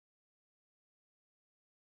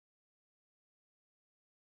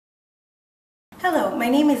Hello, my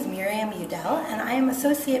name is Miriam Udel, and I am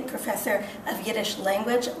Associate Professor of Yiddish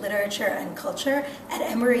Language, Literature, and Culture at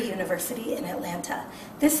Emory University in Atlanta.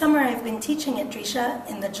 This summer I've been teaching at Drisha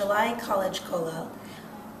in the July College Kollel.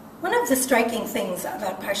 One of the striking things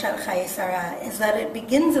about Parashat Chayei Sarah is that it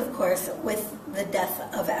begins, of course, with the death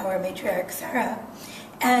of our matriarch Sarah.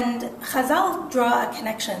 And Chazal draw a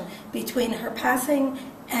connection between her passing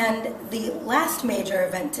and the last major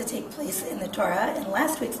event to take place in the Torah in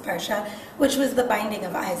last week's Parsha, which was the binding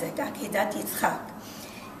of Isaac, Akedat Yitzchak.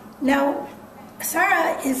 Now,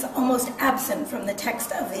 Sarah is almost absent from the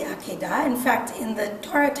text of the Akedah. In fact, in the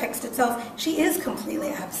Torah text itself, she is completely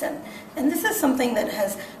absent. And this is something that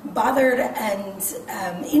has bothered and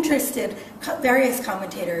interested various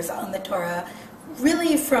commentators on the Torah,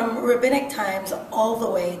 really from rabbinic times all the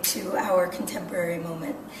way to our contemporary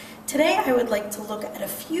moment. Today I would like to look at a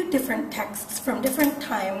few different texts from different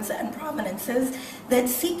times and provenances that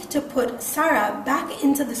seek to put Sarah back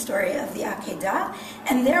into the story of the Akedah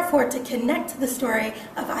and therefore to connect the story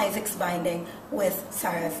of Isaac's binding with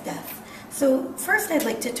Sarah's death. So first I'd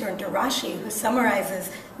like to turn to Rashi, who summarizes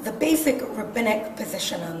the basic rabbinic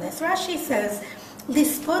position on this. Rashi says,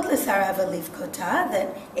 Lispod l'Sarah v'livkota,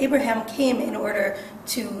 that Abraham came in order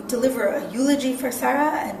to deliver a eulogy for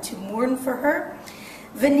Sarah and to mourn for her.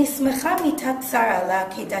 ונסמכה מיתת שרה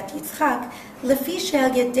לעקדת יצחק, לפי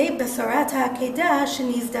שעל ידי בשורת העקדה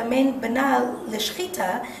שנזדמן בנה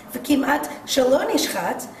לשחיטה, וכמעט שלא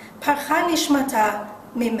נשחט, פרחה נשמתה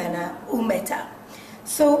ממנה ומתה.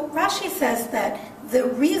 So Rashi says that the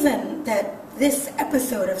reason that this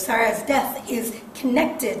episode of Sarah's death is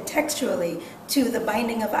connected textually to the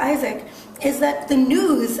binding of Isaac is that the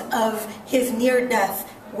news of his near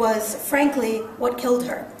death was frankly what killed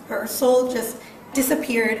her. Her soul just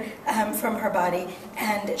disappeared from her body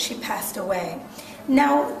and she passed away.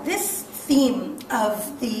 Now, this theme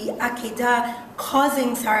of the Akedah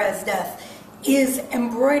causing Sarah's death is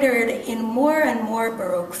embroidered in more and more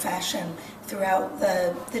Baroque fashion throughout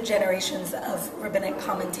the generations of rabbinic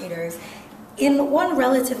commentators. In one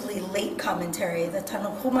relatively late commentary, the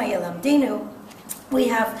Tanchuma Yelamdenu, we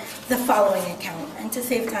have the following account. And to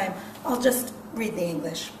save time, I'll just read the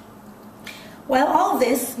English. While all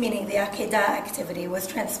this, meaning the Akedah activity, was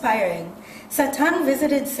transpiring, Satan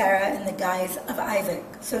visited Sarah in the guise of Isaac.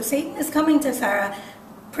 So Satan is coming to Sarah,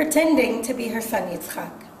 pretending to be her son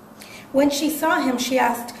Yitzchak. When she saw him, she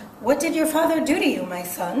asked, "What did your father do to you, my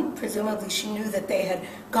son?" Presumably she knew that they had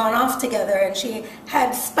gone off together, and she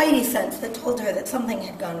had spidey sense that told her that something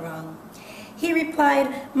had gone wrong. He replied,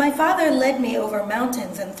 "My father led me over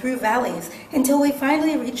mountains and through valleys until we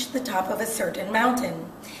finally reached the top of a certain mountain.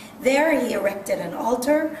 There he erected an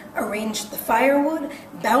altar, arranged the firewood,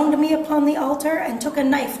 bound me upon the altar, and took a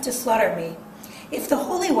knife to slaughter me. If the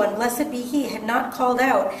Holy One, blessed be he, had not called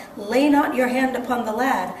out, 'Lay not your hand upon the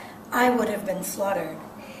lad,' I would have been slaughtered."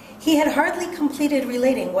 He had hardly completed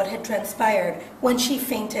relating what had transpired when she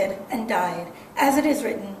fainted and died, as it is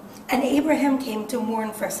written, "And Abraham came to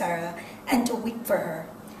mourn for Sarah and to weep for her."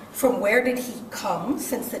 From where did he come,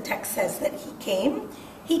 since the text says that he came?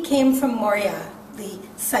 He came from Moriah, the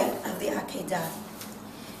site of the Akedah.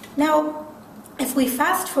 Now, if we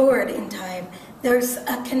fast forward in time, there's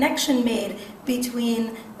a connection made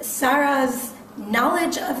between Sarah's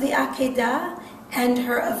knowledge of the Akedah and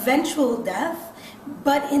her eventual death,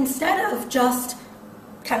 but instead of just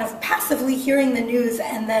kind of passively hearing the news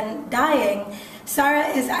and then dying, Sarah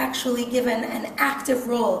is actually given an active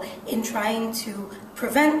role in trying to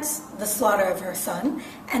prevent the slaughter of her son.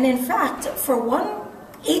 And in fact, for one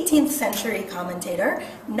 18th century commentator,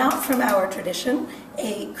 not from our tradition,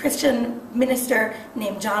 a Christian minister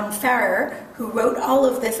named John Farrer, who wrote all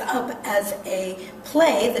of this up as a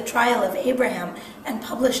play, The Trial of Abraham, and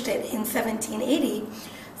published it in 1780,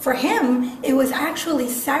 for him, it was actually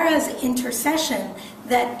Sarah's intercession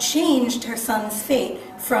that changed her son's fate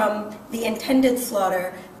from the intended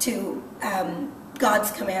slaughter to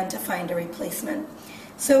God's command to find a replacement.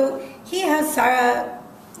 So he has Sarah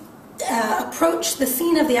approach the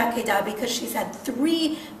scene of the Akedah because she's had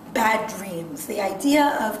 3 bad dreams. The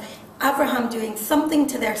idea of Abraham doing something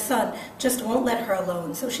to their son just won't let her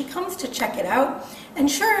alone. So she comes to check it out, and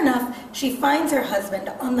sure enough, she finds her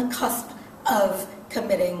husband on the cusp of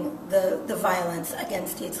committing the violence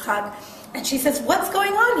against Yitzchak. And she says, "What's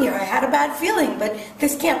going on here? I had a bad feeling, but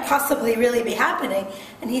this can't possibly really be happening."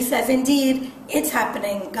 And he says, "Indeed, it's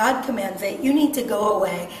happening. God commands it. You need to go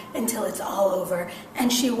away until it's all over."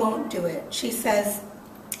 And she won't do it. She says,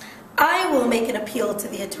 "I will make an appeal to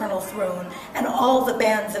the eternal throne and all the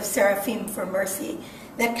bands of seraphim for mercy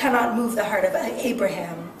that cannot move the heart of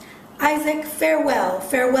Abraham. Isaac, farewell,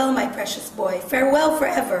 farewell, my precious boy, farewell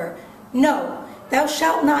forever. No, thou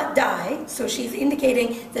shalt not die. So she's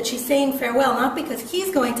indicating that she's saying farewell, not because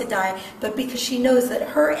he's going to die, but because she knows that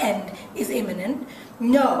her end is imminent.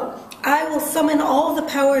 No, I will summon all the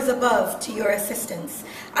powers above to your assistance.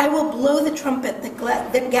 I will blow the trumpet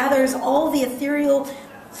that gathers all the ethereal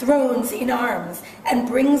thrones in arms and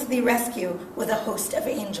brings thee rescue with a host of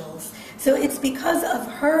angels. So it's because of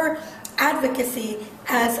her advocacy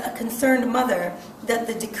as a concerned mother that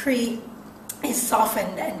the decree is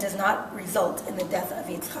softened and does not result in the death of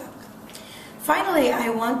Yitzchak. Finally, I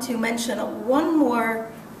want to mention one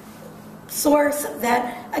more source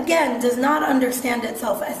that, again, does not understand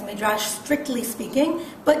itself as Midrash strictly speaking,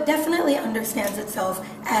 but definitely understands itself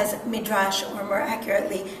as Midrash, or more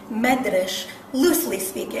accurately, Medrash, loosely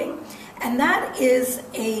speaking. And that is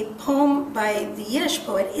a poem by the Yiddish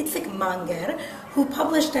poet Itzik Manger, who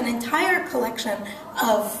published an entire collection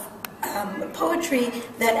of poetry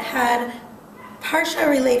that had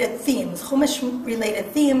Parsha-related themes, Chumash-related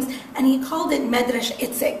themes, and he called it Medrash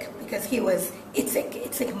Itzik, because he was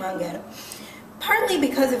Itzik Manger. Partly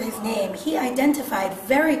because of his name, he identified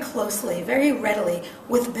very closely, very readily,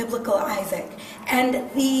 with biblical Isaac. And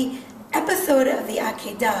the episode of the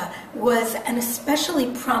Akedah was an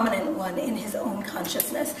especially prominent one in his own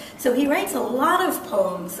consciousness. So he writes a lot of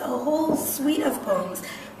poems, a whole suite of poems,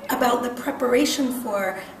 about the preparation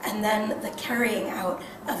for and then the carrying out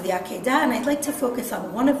of the Akedah. And I'd like to focus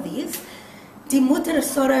on one of these. Die Mutter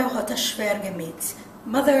Sarah hat a schwer gemüt.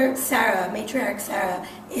 Mother Sarah, matriarch Sarah,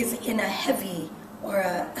 is in a heavy or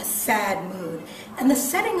a sad mood. And the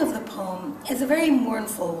setting of the poem is a very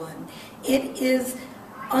mournful one. It is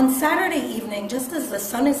on Saturday evening, just as the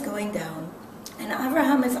sun is going down, and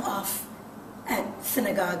Abraham is off at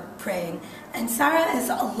synagogue praying, and Sarah is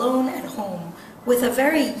alone at home with a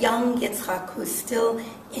very young Yitzchak who's still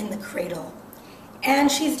in the cradle. And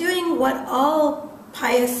she's doing what all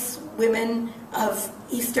pious women of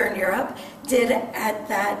Eastern Europe did at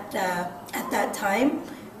that time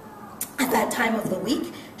of the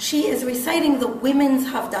week. She is reciting the women's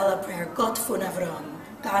Havdalah prayer, Gott von Avram,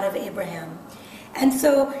 God of Abraham. And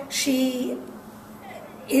so she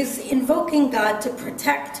is invoking God to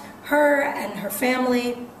protect her and her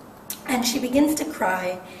family, and she begins to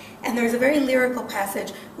cry. And there's a very lyrical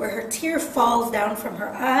passage where her tear falls down from her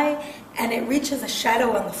eye and it reaches a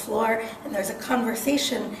shadow on the floor, and there's a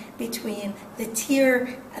conversation between the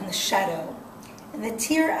tear and the shadow. And the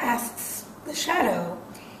tear asks the shadow,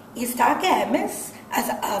 Is dat gehemes, as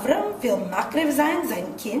Avram will makriv sein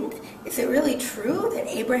kind? Is it really true that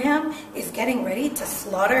Abraham is getting ready to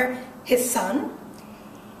slaughter his son?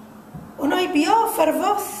 Und oi bio, for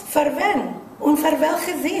wen, und for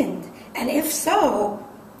welche sind? And if so,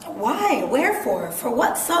 why? Wherefore? For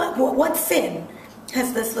what sin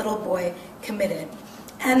has this little boy committed?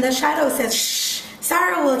 And the shadow says, shh,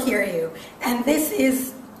 Sarah will hear you. And this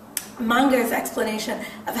is Manger's explanation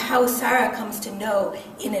of how Sarah comes to know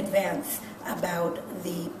in advance about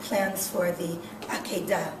the plans for the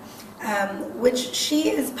Akedah, which she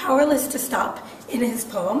is powerless to stop in his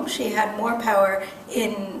poem. She had more power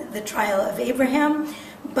in the trial of Abraham,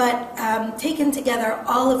 but taken together,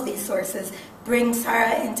 all of these sources bring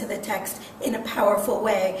Sarah into the text in a powerful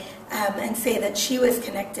way and say that she was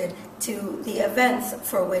connected to the events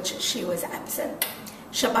for which she was absent.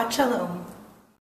 Shabbat Shalom.